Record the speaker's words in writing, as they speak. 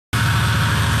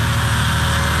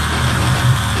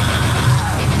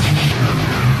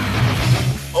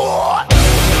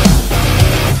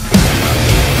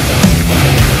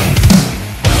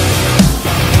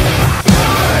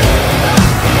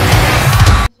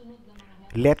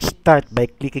Let's start by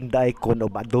clicking the icon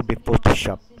of Adobe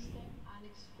Photoshop.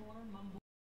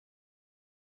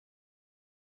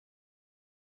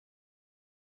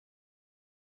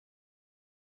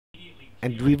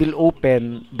 And we will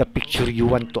open the picture you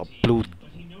want to upload.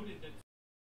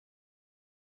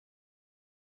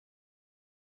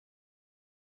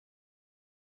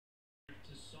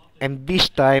 And this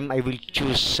time I will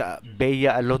choose Bea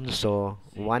Alonzo,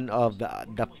 one of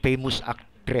the famous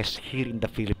actress here in the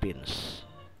Philippines.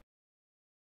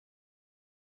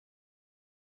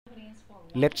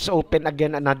 Let's open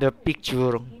again another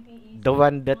picture, the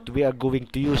one that we are going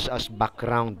to use as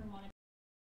background.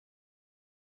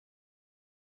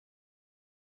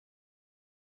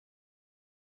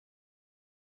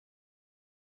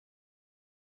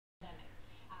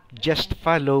 Just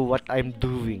follow what I'm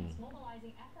doing.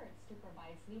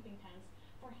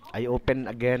 I open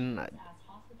again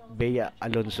Bea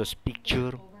Alonso's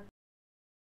picture.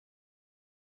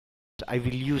 I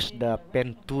will use the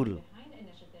pen tool.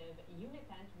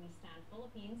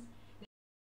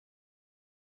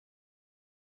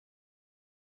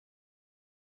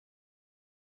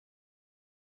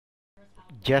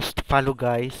 Just follow,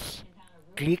 guys.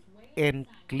 Click and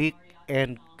click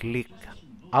and click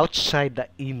outside the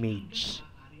image.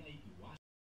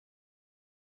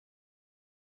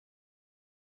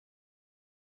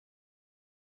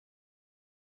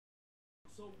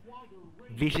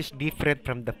 This is different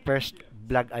from the first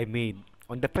vlog I made.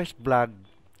 On the first vlog,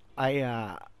 I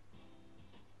uh,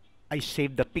 I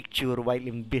saved the picture, while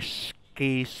in this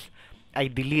case,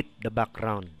 I delete the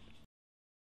background.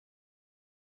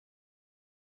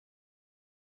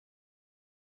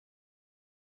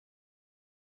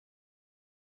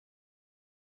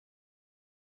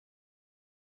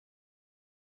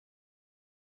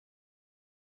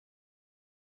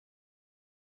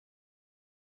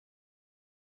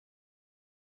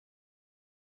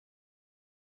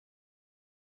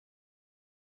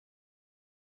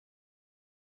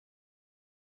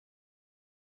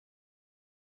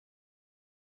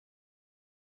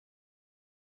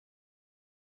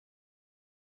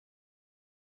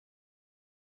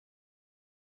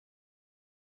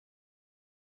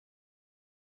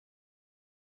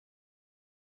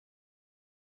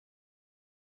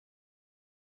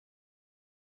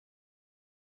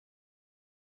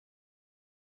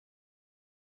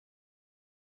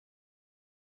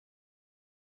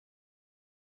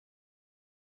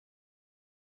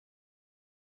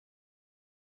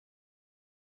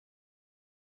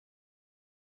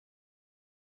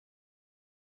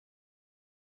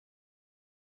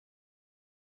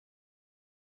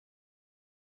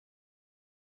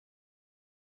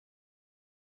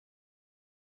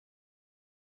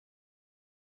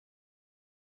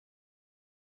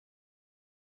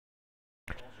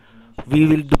 We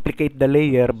will duplicate the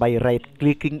layer by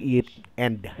right-clicking it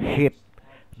and hit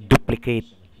duplicate.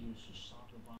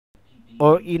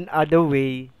 Or in other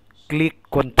way, click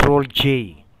Ctrl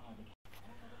J.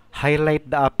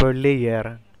 Highlight the upper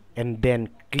layer and then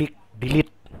click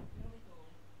delete.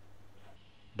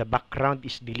 The background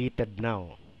is deleted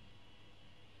now.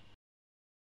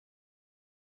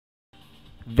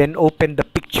 Then open the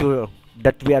picture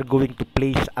that we are going to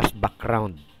place as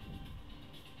background.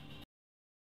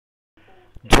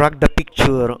 Drag the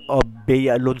picture of Bea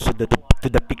Alonso to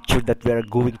the picture that we are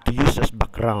going to use as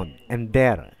background. And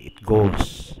there it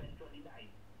goes.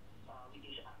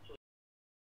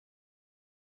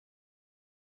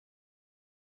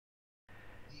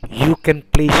 You can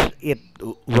place it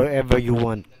wherever you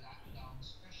want.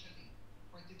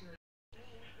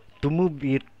 To move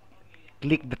it,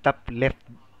 click the top left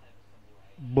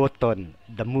button,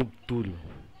 the move tool.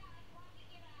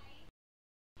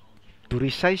 To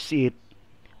resize it,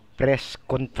 press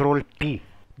Ctrl P,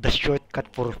 the shortcut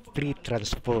for free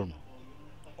transform.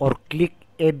 Or click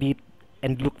edit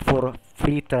and look for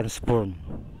free transform.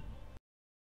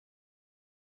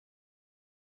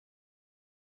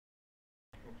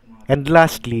 And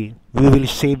lastly, we will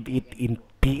save it in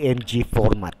PNG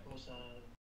format.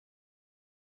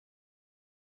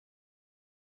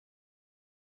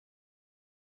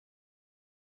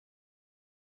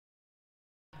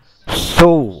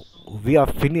 So, we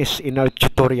are finished in our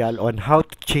tutorial on how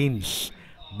to change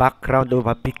background of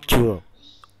a picture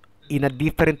in a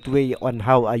different way on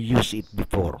how I used it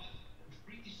before.